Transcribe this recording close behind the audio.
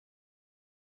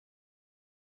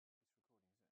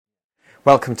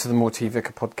Welcome to the Morty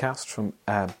Vicar podcast from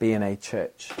B&A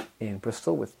Church in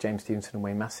Bristol with James Stevenson and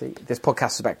Wayne Massey. This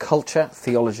podcast is about culture,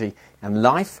 theology and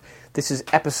life. This is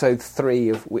episode 3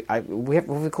 of, we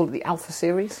call it the Alpha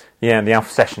series? Yeah, the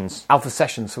Alpha Sessions. Alpha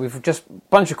Sessions. So we've just a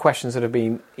bunch of questions that have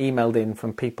been emailed in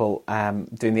from people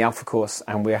doing the Alpha course,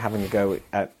 and we're having a go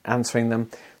at answering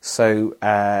them. So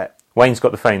Wayne's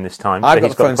got the phone this time. I've got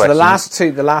the phone. So the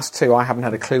last two, I haven't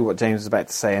had a clue what James is about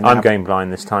to say. And I'm going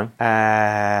blind this time.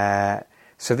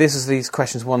 So this is these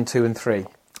questions 1, 2 and 3.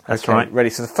 That's right. Ready?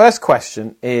 So the first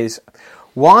question is,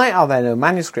 why are there no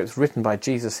manuscripts written by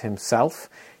Jesus himself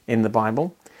in the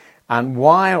Bible? And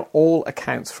why are all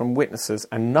accounts from witnesses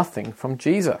and nothing from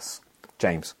Jesus?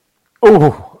 James.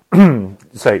 Oh,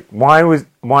 so why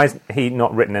has he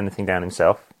not written anything down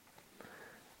himself?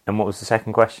 And what was the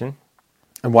second question?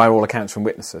 And why are all accounts from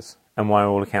witnesses? And why are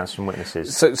all accounts from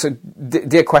witnesses? So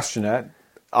dear questioner,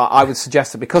 I would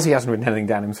suggest that because he hasn't written anything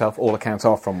down himself, all accounts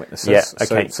are from witnesses. Yeah,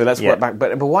 okay. So let's work back.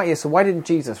 But why? So why didn't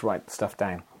Jesus write stuff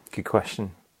down? Good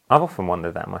question. I've often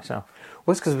wondered that myself.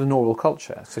 Well, it's because of an oral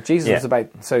culture. So Jesus was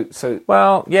about so.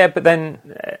 Well, yeah, but then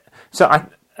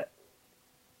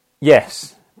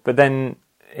yes, but then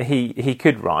he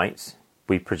could write,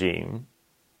 we presume,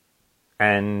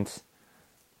 and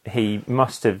he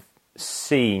must have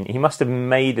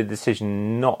made a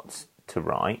decision not to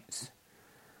write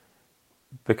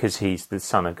because he's the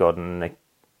Son of God and the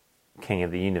King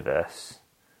of the universe,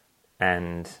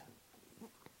 and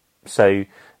so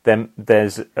then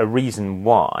there's a reason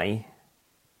why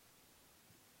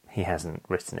he hasn't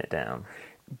written it down.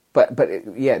 But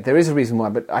there is a reason why.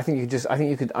 But I think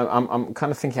you could. I'm kind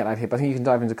of thinking out loud here, but I think you can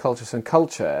dive into culture. So in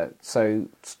culture,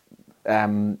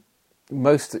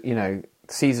 most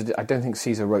Caesar. I don't think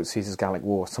Caesar wrote Caesar's Gallic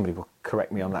War. Somebody will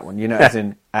correct me on that one. As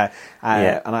in, and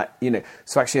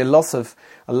so actually a lot of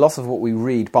what we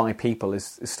read by people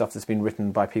is stuff that's been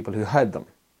written by people who heard them.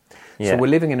 Yeah. So we're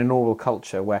living in an oral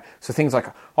culture where things like,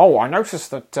 I noticed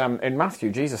that in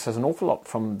Matthew Jesus says an awful lot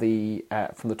from the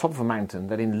top of a mountain.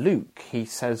 That in Luke he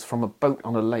says from a boat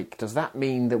on a lake. Does that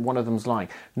mean that one of them's lying?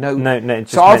 No.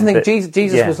 So I think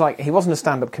Jesus was like, he wasn't a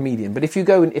stand-up comedian. But if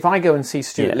I go and see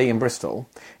Stuart Lee in Bristol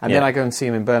and then I go and see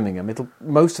him in Birmingham,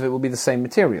 most of it will be the same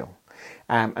material.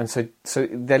 And so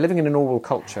they're living in an oral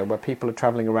culture where people are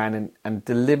travelling around and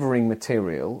delivering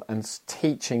material and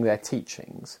teaching their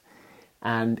teachings.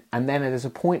 And then there's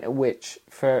a point at which,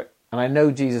 and I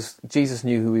know Jesus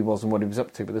knew who he was and what he was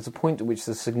up to, but there's a point at which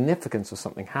the significance of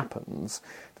something happens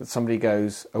that somebody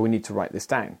goes, we need to write this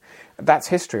down. That's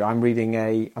history. I'm reading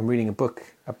a book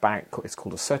about, it's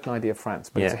called A Certain Idea of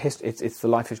France, but it's the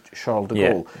life of Charles de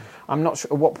Gaulle. I'm not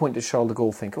sure, at what point did Charles de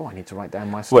Gaulle think, I need to write down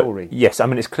my story? Well, yes, I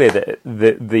mean, it's clear that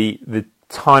the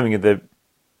timing of the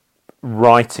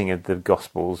writing of the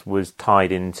Gospels was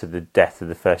tied into the death of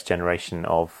the first generation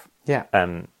of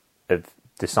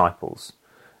disciples.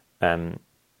 Do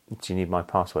you need my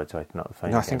password to open up the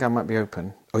phone? No, I think I might be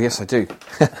open. Oh, yes, I do.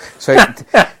 so,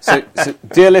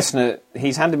 dear listener,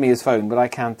 he's handed me his phone, but I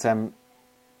can't. I'm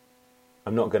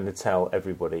not going to tell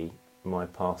everybody my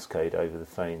passcode over the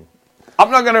phone.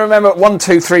 I'm not going to remember 1,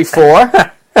 2, 3,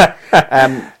 4.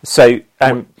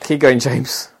 Keep going,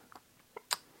 James.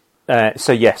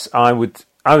 So yes, I would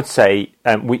say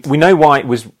we know why it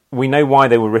was. We know why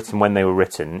they were written when they were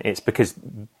written. It's because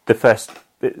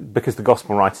the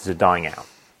gospel writers are dying out.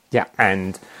 Yeah,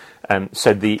 and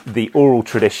so the oral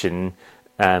tradition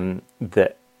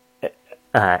that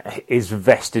is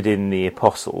vested in the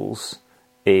apostles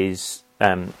is. Do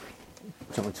you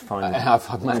want me to find?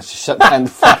 I've managed to shut down the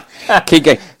phone. Keep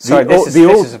going. Sorry, this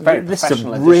is a very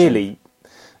professional edition.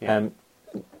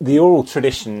 The oral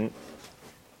tradition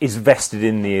is vested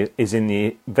in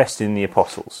the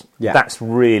apostles. Yeah. That's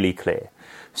really clear.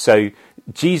 So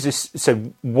Jesus,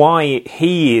 why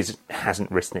he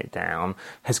hasn't written it down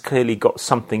has clearly got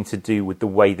something to do with the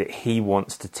way that he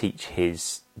wants to teach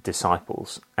his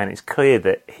disciples, and it's clear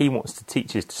that he wants to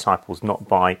teach his disciples not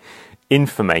by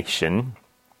information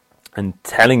and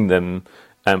telling them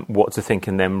what to think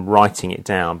and them writing it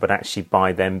down, but actually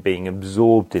by them being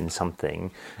absorbed in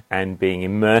something and being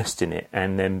immersed in it,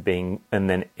 and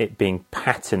then it being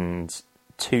patterned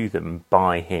to them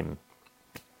by him.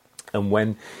 And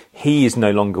when he is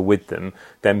no longer with them,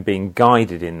 then being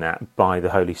guided in that by the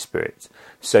Holy Spirit.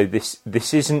 So this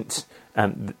isn't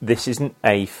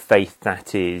a faith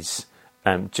that is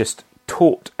just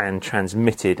taught and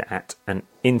transmitted at an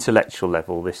intellectual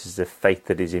level. This is a faith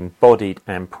that is embodied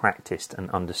and practiced and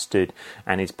understood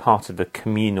and is part of a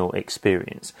communal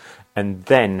experience. And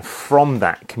then from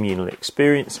that communal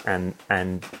experience and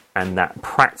that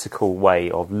practical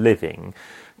way of living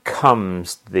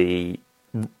comes the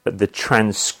the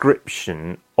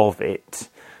transcription of it,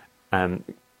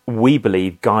 we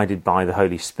believe, guided by the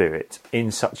Holy Spirit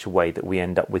in such a way that we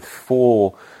end up with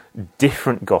 4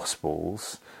 different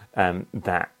Gospels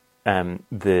that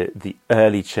the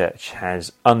early church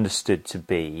has understood to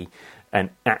be an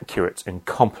accurate and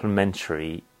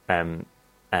complementary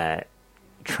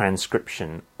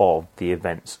transcription of the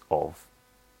events of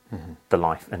the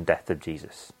life and death of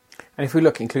Jesus. And if we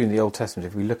look, including the Old Testament,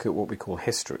 if we look at what we call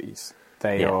histories,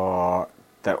 they're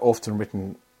often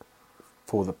written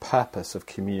for the purpose of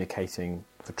communicating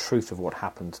the truth of what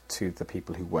happened to the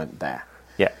people who weren't there.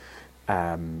 Yeah.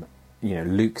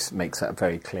 Luke makes that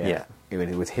very clear. Yeah.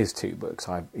 With his 2 books,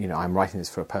 I'm writing this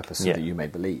for a purpose so that you may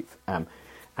believe. And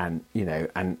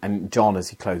John, as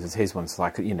he closes his one's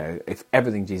like, if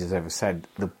everything Jesus ever said,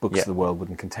 the books of the world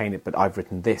wouldn't contain it, but I've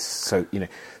written this. So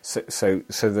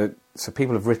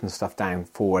people have written stuff down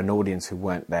for an audience who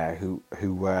weren't there, who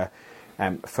were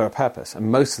for a purpose.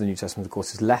 And most of the New Testament, of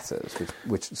course, is letters,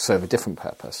 which serve a different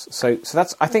purpose. So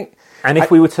that's, I think. And if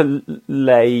we were to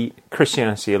lay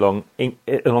Christianity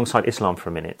alongside Islam for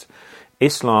a minute,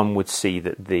 Islam would see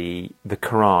that the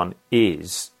Quran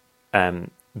is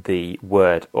the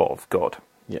word of God.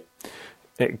 Yeah.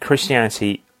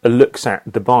 Christianity looks at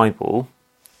the Bible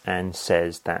and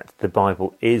says that the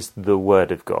Bible is the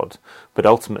word of God, but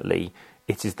ultimately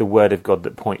it is the word of God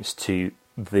that points to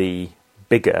the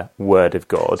bigger word of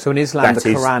God. So in Islam, the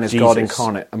Quran is Jesus. God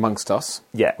incarnate amongst us,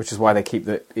 Yeah. which is why they keep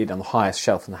it on the highest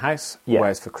shelf in the house. Yeah.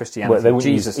 Whereas for Christianity, they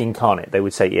wouldn't Jesus use incarnate. They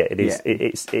would say, it is. Yeah.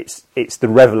 It's the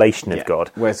revelation of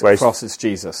God. Whereas the cross is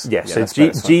Jesus. Yeah. So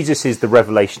Jesus is the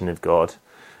revelation of God,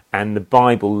 and the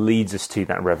Bible leads us to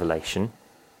that revelation.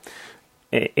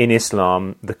 In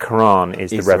Islam, the Quran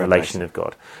is the revelation of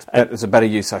God. There's a better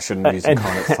use. I shouldn't use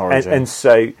incarnate authority. And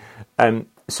so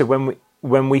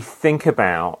when we think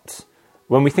about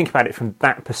it from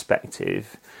that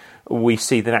perspective, we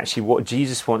see that actually what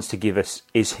Jesus wants to give us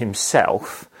is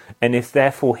himself, and if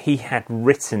therefore he had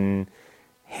written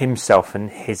himself and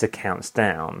his accounts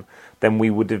down, then we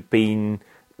would have been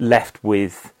left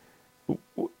with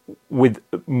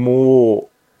more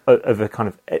of a kind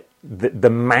of the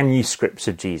manuscripts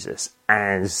of Jesus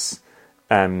as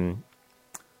rather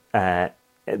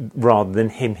than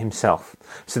him himself.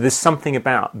 So there's something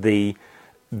about the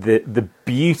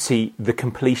beauty, the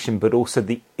completion, but also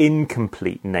the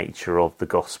incomplete nature of the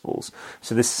Gospels.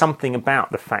 So there's something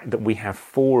about the fact that we have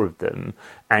 4 of them,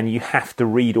 and you have to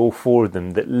read all 4 of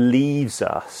them, that leaves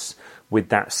us with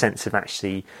that sense of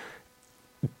actually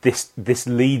this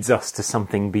leads us to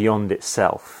something beyond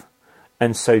itself.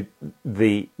 And so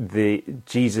the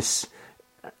Jesus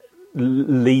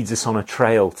leads us on a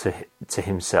trail to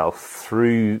himself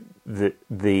through the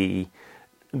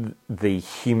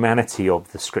humanity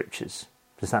of the Scriptures.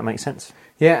 Does that make sense?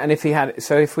 Yeah, and if we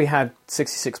had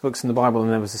 66 books in the Bible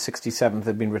and there was a 67th that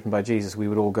had been written by Jesus, we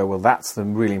would all go, well, that's the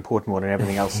really important one, and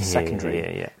everything else is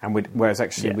secondary. Yeah. And whereas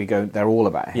actually we go, they're all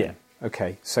about him. Yeah.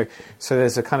 Okay, so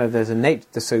there's a so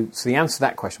the answer to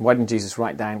that question, why didn't Jesus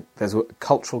write down? There's a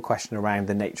cultural question around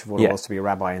the nature of what it was to be a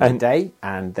rabbi in the day,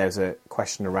 and there's a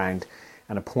question around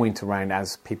and a point around,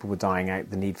 as people were dying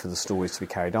out, the need for the stories to be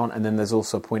carried on, and then there's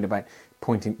also a point about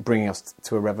bringing us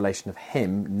to a revelation of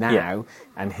him now,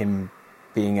 and him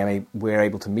being we're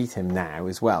able to meet him now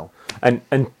as well. And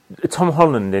Tom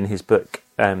Holland, in his book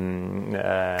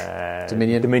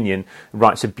Dominion,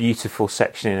 writes a beautiful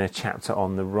section in a chapter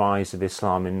on the rise of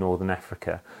Islam in Northern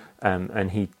Africa,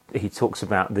 and he talks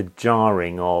about the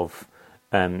jarring of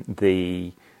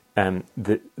the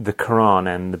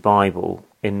Quran and the Bible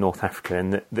in North Africa,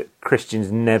 and that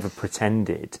Christians never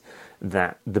pretended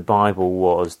that the Bible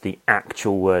was the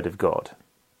actual word of God,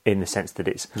 in the sense that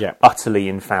it's utterly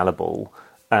infallible,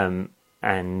 whereas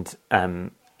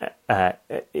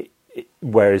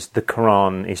the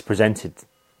Quran is presented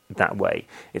that way.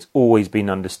 It's always been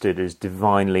understood as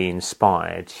divinely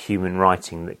inspired human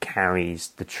writing that carries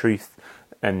the truth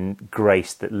and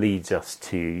grace that leads us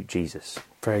to Jesus.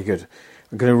 Very good.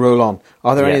 I'm going to roll on.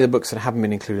 Are there any of the books that haven't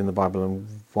been included in the Bible, and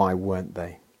why weren't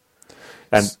they?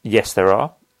 Yes, there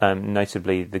are.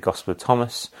 Notably, the Gospel of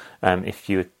Thomas. If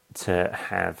you were to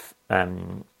have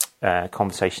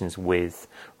conversations with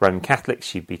Roman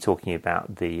Catholics, you'd be talking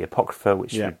about the Apocrypha,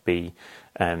 which would be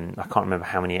I can't remember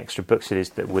how many extra books it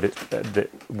is that would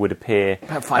appear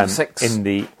about 5 or 6 in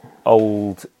the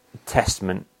Old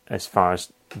Testament as far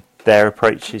as their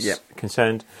approach is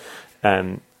concerned.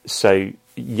 So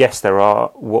yes, there are.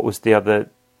 What was the other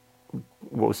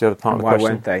part of the question? Why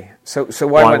weren't they? So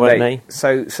why weren't they? they?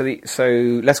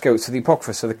 So let's go to the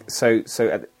Apocrypha. So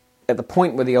at the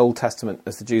point where the Old Testament,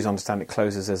 as the Jews understand it,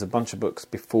 closes, there's a bunch of books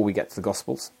before we get to the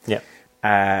Gospels. Yeah.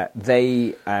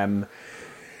 They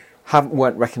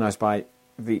weren't recognised by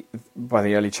the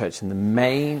early church in the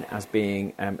main as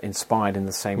being inspired in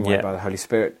the same way by the Holy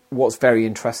Spirit. What's very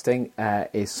interesting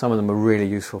is some of them are really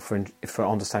useful for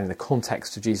understanding the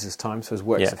context of Jesus' time. So as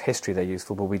works of history, they're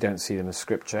useful, but we don't see them as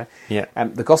scripture.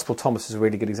 The Gospel of Thomas is a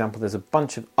really good example. There's a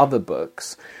bunch of other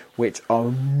books which are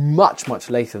much, much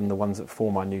later than the ones that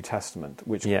form our New Testament,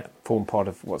 which form part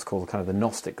of what's called kind of the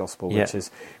Gnostic Gospel,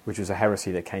 which was a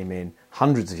heresy that came in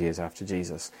hundreds of years after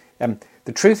Jesus.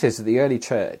 The truth is that the early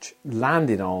church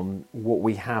landed on what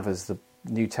we have as the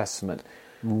New Testament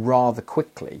rather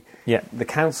quickly. The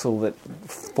council that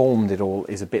formed it all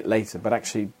is a bit later, but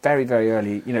actually very, very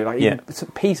early. Even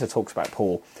Peter talks about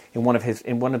Paul in one of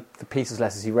the Peter's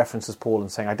letters. He references Paul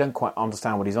and saying, "I don't quite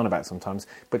understand what he's on about sometimes,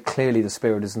 but clearly the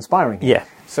Spirit is inspiring him."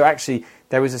 So actually,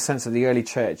 there is a sense of the early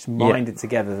church minded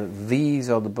together that these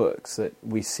are the books that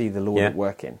we see the Lord at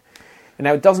work in. And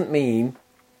now it doesn't mean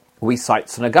we cite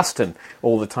St. Augustine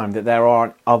all the time, that there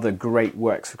are other great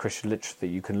works of Christian literature that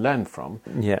you can learn from,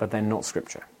 but they're not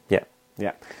scripture.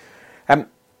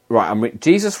 Right,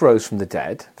 Jesus rose from the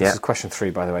dead. This is question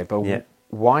 3, by the way, but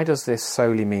why does this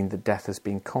solely mean that death has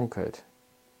been conquered?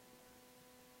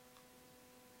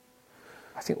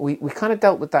 I think we kind of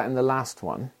dealt with that in the last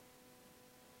one.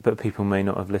 But people may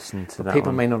not have listened to that.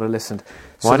 People may not have listened.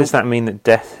 Why does that mean that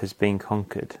death has been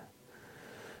conquered?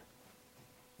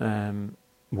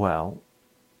 Well,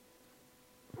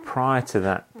 prior to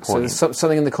that point... So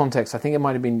something in the context, I think it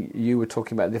might have been you were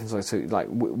talking about a different side. So like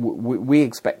we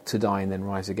expect to die and then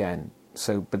rise again.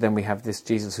 But then we have this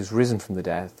Jesus who's risen from the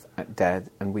dead,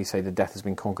 and we say that death has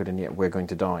been conquered and yet we're going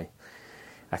to die.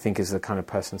 I think is the kind of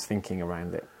person's thinking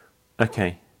around it.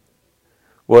 Okay.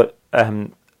 Well,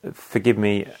 forgive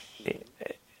me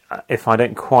if I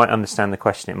don't quite understand the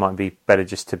question. It might be better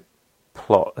just to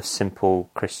plot a simple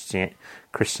Christian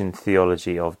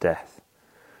theology of death.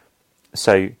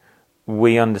 So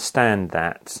we understand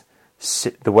that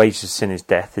the wages of sin is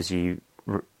death, as you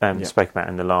spoke about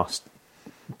in the last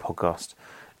podcast.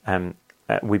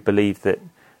 We believe that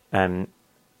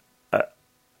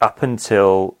up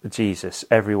until Jesus,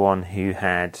 everyone who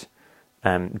had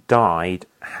died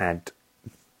had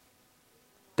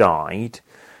died,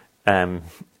 and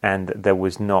there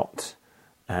was not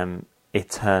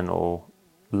eternal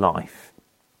life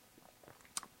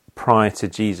prior to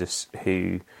Jesus,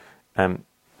 who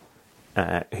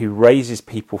raises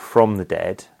people from the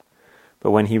dead.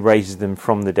 But when he raises them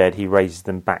from the dead, he raises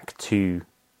them back to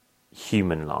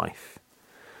human life.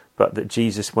 But that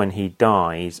Jesus, when he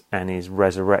dies and is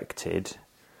resurrected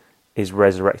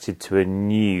to a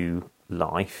new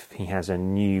life. He has a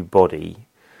new body,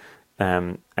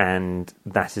 and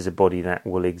that is a body that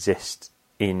will exist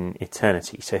in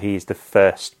eternity. So he is the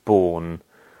firstborn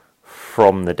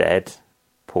from the dead,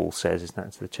 Paul says, is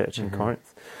that to the church in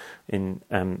Corinth. In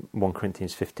 1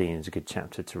 Corinthians 15 is a good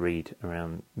chapter to read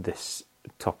around this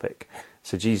topic.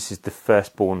 So Jesus is the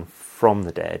firstborn from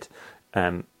the dead,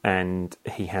 and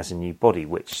he has a new body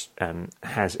which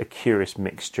has a curious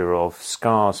mixture of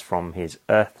scars from his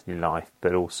earthly life,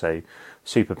 but also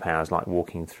superpowers like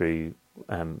walking through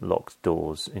locked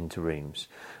doors into rooms.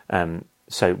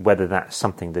 So whether that's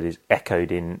something that is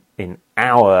echoed in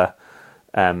our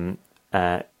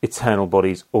eternal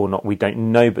bodies or not, we don't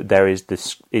know. But there is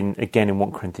this in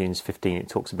 1 Corinthians 15. It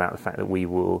talks about the fact that we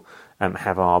will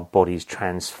have our bodies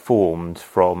transformed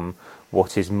from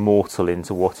what is mortal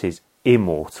into what is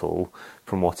immortal,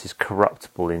 from what is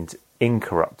corruptible into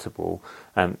incorruptible.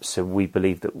 So we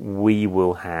believe that we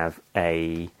will have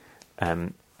a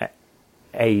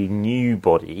new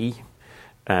body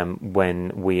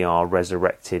when we are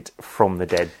resurrected from the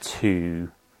dead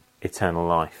to eternal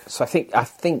life. So I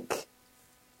think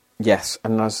yes,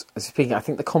 and as speaking, I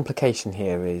think the complication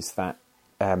here is that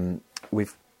let's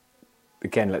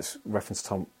reference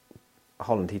Tom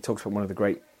Holland. He talks about one of the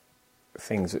great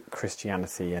things that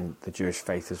Christianity and the Jewish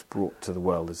faith has brought to the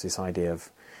world is this idea of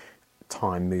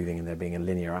time moving and there being a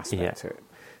linear aspect to it.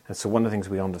 And so one of the things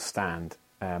we understand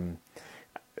in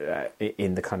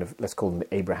the kind of, let's call them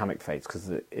the Abrahamic faiths, because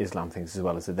the Islam thinks as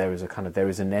well, is that there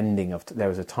is an ending of, there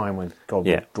is a time when God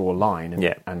will draw a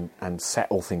line and set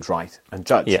all things right and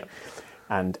judge.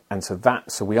 So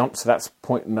that's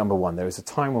point number one. There is a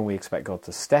time when we expect God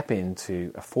to step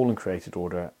into a fallen created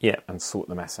order and sort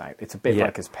the mess out. It's a bit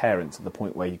like as parents at the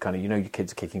point where you kind of, your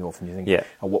kids are kicking off and you think, at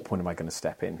what point am I going to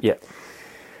step in?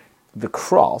 The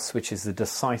cross, which is the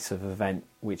decisive event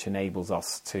which enables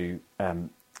us to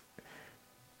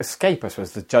escape, I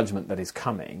suppose, the judgment that is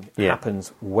coming,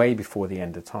 happens way before the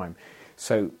end of time.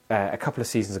 So a couple of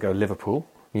seasons ago, Liverpool,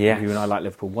 you and I like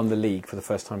Liverpool, won the league for the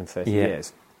first time in 30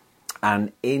 years.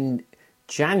 And in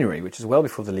January, which is well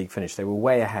before the league finished, they were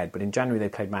way ahead, but in January they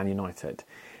played Man United,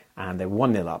 and they were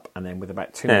 1-0 up, and then with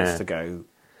about 2 minutes to go,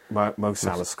 Mo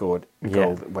Salah scored a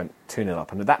goal that went 2-0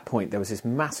 up. And at that point, there was this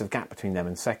massive gap between them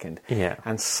and second. Yeah.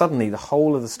 And suddenly, the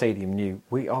whole of the stadium knew,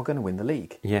 we are going to win the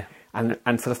league. Yeah.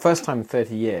 And for the first time in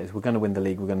 30 years, we're going to win the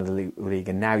league,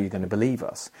 and now you're going to believe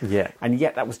us. Yeah. And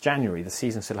yet, that was January. The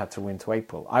season still had to win to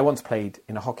April. I once played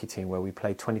in a hockey team where we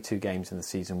played 22 games in the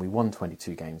season. We won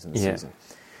 22 games in the season.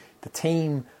 The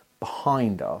team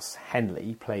behind us,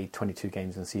 Henley, played 22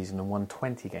 games in the season and won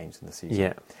 20 games in the season.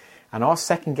 Yeah. And our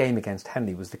second game against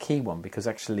Henley was the key one, because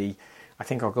actually I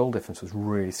think our goal difference was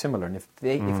really similar. And if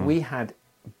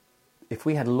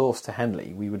we had lost to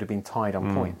Henley, we would have been tied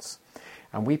on points.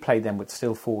 And we played them with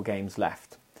still 4 games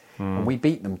left. And we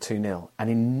beat them 2-0.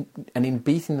 And in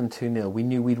beating them 2-0, we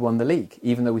knew we'd won the league,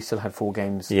 even though we still had 4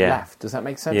 games left. Does that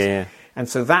make sense? Yeah. And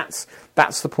so that's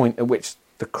the point at which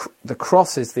the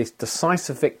cross is this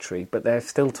decisive victory, but there's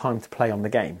still time to play on the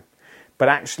game. But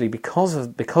actually,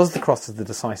 because the cross is the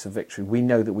decisive victory, we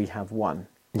know that we have won.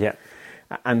 Yeah.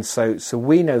 And so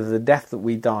we know that the death that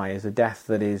we die is a death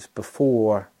that is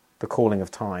before the calling of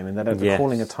time, and that at the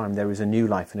calling of time there is a new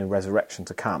life and a resurrection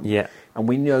to come. Yeah. And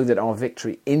we know that our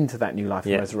victory into that new life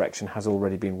and resurrection has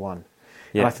already been won.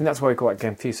 Yeah. And I think that's why we got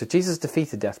confused. So Jesus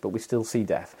defeated death, but we still see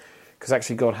death. Because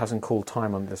actually God hasn't called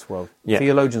time on this world. Yeah.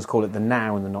 Theologians call it the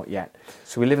now and the not yet.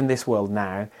 So we live in this world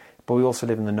now, but we also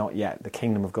live in the not yet, the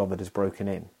kingdom of God that is broken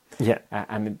in. Yeah.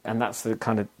 And that's the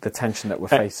kind of the tension that we're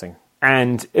facing.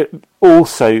 And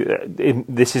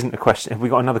this isn't a question. Have we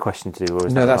got another question to do? Or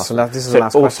is No, this is the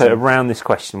last question. Also, around this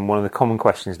question, one of the common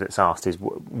questions that's asked is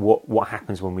what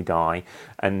happens when we die?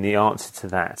 And the answer to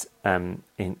that,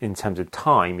 in terms of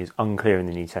time, is unclear in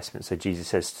the New Testament. So Jesus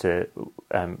says to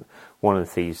one of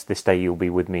the thieves, "This day you'll be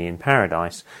with me in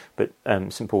paradise." But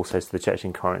St. Paul says to the church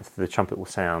in Corinth, "The trumpet will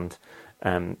sound,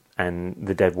 and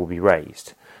the dead will be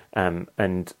raised."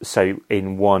 And so,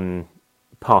 in one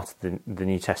part of the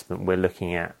New Testament, we're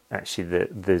looking at actually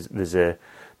there's a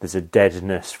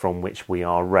deadness from which we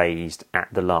are raised at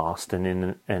the last, and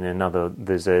in another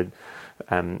there's an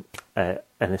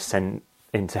ascent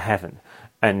into heaven.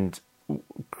 And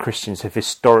Christians have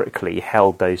historically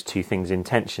held those two things in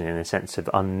tension, in a sense of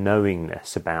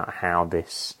unknowingness about how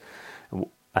this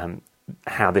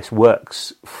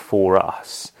works for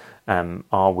us.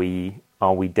 Are we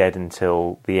dead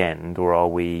until the end, or are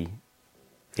we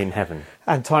in heaven?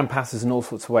 And time passes in all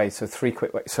sorts of ways. So 3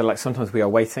 quick ways. So like sometimes we are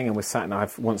waiting, and we're sat in,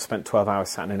 I've once spent 12 hours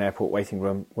sat in an airport waiting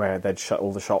room where they'd shut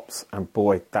all the shops, and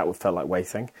boy, that would felt like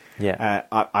waiting. Yeah.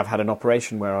 I've had an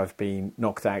operation where I've been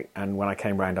knocked out, and when I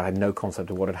came round I had no concept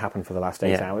of what had happened for the last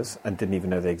 8 hours and didn't even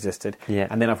know they existed. Yeah.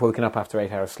 And then I've woken up after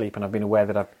 8 hours sleep, and I've been aware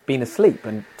that I've been asleep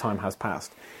and time has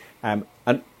passed. And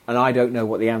I don't know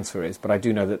what the answer is, but I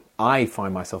do know that I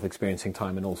find myself experiencing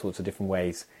time in all sorts of different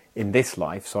ways in this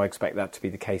life, so I expect that to be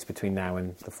the case between now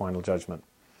and the final judgment.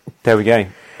 There we go.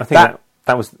 I think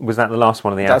that was that the last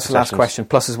one of the answers? That's the last question.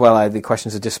 Plus, as well, the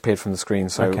questions have disappeared from the screen,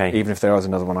 so even if there is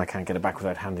another one, I can't get it back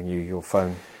without handing you your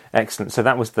phone. Excellent. So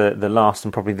that was the last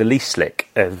and probably the least slick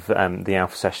of the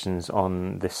Alpha Sessions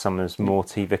on this summer's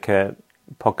Morty Vicar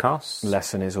podcast.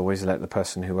 Lesson is always let the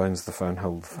person who owns the phone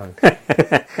hold the phone.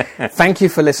 Thank you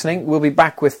for listening. We'll be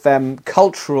back with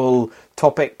cultural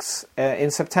topics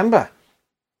in September.